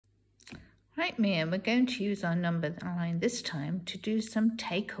Right, Mia, we're going to use our number line this time to do some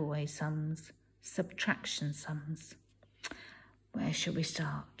takeaway sums, subtraction sums. Where shall we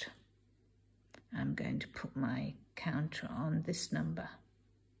start? I'm going to put my counter on this number,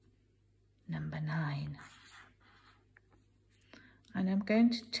 number 9. And I'm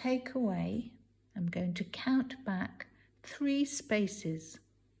going to take away, I'm going to count back 3 spaces.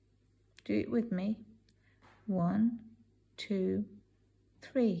 Do it with me. 1, 2,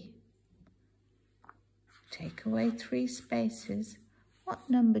 3. Take away 3 spaces. What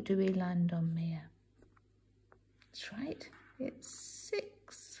number do we land on, Mia? That's right, it's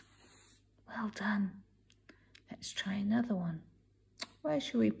 6. Well done. Let's try another one. Where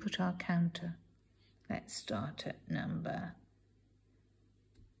shall we put our counter? Let's start at number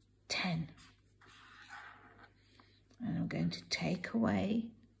 10. And I'm going to take away,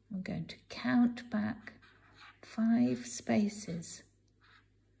 I'm going to count back 5 spaces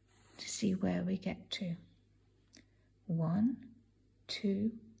to see where we get to. 1,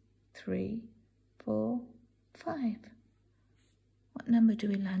 2, 3, 4, 5. What number do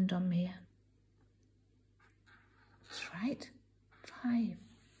we land on, Mia? That's right, 5.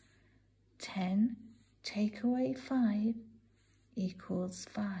 10 take away 5 equals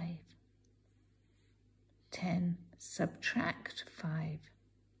 5. 10 subtract 5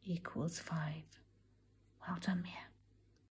 equals 5. Well done, Mia.